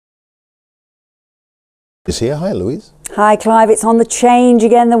Is here. Hi, Louise. Hi Clive, it's on the change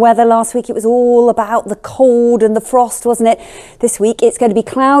again, the weather. Last week it was all about the cold and the frost, wasn't it? This week it's going to be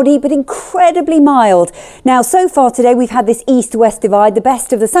cloudy but incredibly mild. Now so far today we've had this east-west divide, the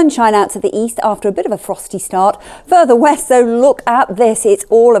best of the sunshine out to the east after a bit of a frosty start. Further west though, look at this, it's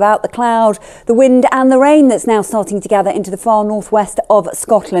all about the cloud, the wind and the rain that's now starting to gather into the far northwest of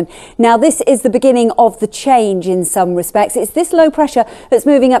Scotland. Now this is the beginning of the change in some respects. It's this low pressure that's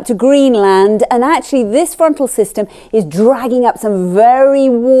moving up to Greenland, and actually this frontal system is dragging up some very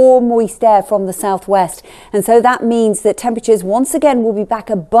warm moist air from the southwest, and so that means that temperatures once again will be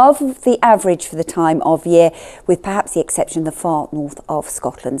back above the average for the time of year, with perhaps the exception of the far north of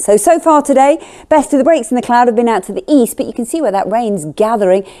Scotland. So far today, best of the breaks in the cloud have been out to the east, but you can see where that rain's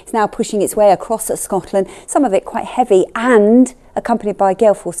gathering. It's now pushing its way across Scotland, some of it quite heavy and accompanied by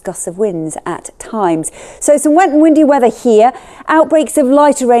gale force gusts of winds at times. So some wet and windy weather here, outbreaks of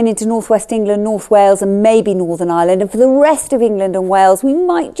lighter rain into northwest England, North Wales and maybe Northern Ireland, and for the rest of England and Wales we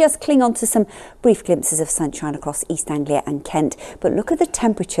might just cling on to some brief glimpses of sunshine across East Anglia and Kent. But look at the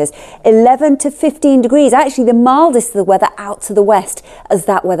temperatures, 11 to 15 degrees, actually the mildest of the weather out to the west as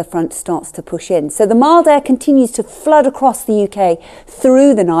that weather front starts to push in. So the mild air continues to flood across the UK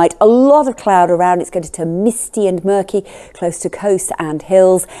through the night, a lot of cloud around, it's going to turn misty and murky close to coast and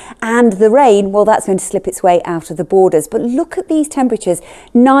hills, and the rain, well, that's going to slip its way out of the borders. But look at these temperatures,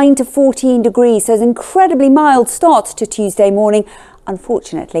 9 to 14 degrees, so it's an incredibly mild start to Tuesday morning.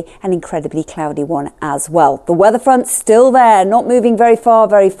 Unfortunately, an incredibly cloudy one as well. The weather front's still there, not moving very far,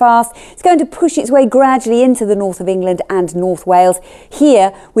 very fast. It's going to push its way gradually into the north of England and North Wales.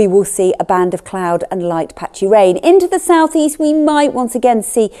 Here we will see a band of cloud and light patchy rain. Into the southeast we might once again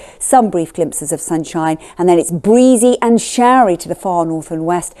see some brief glimpses of sunshine, and then it's breezy and showery to the far north and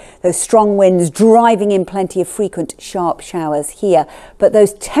west. Those strong winds driving in plenty of frequent sharp showers here. But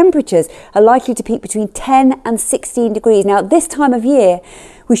those temperatures are likely to peak between 10 and 16 degrees. Now at this time of year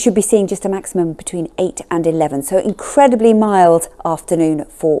we should be seeing just a maximum between 8 and 11, so incredibly mild afternoon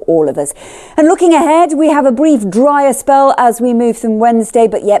for all of us. And looking ahead, we have a brief drier spell as we move from Wednesday,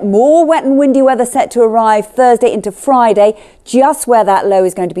 but yet more wet and windy weather set to arrive Thursday into Friday, just where that low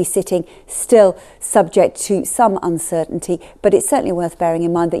is going to be sitting, still subject to some uncertainty, but it's certainly worth bearing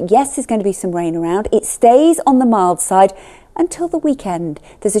in mind that yes, there's going to be some rain around. It stays on the mild side until the weekend.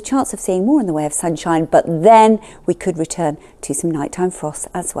 There's a chance of seeing more in the way of sunshine, but then we could return to some nighttime frost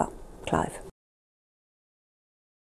as well. Clive.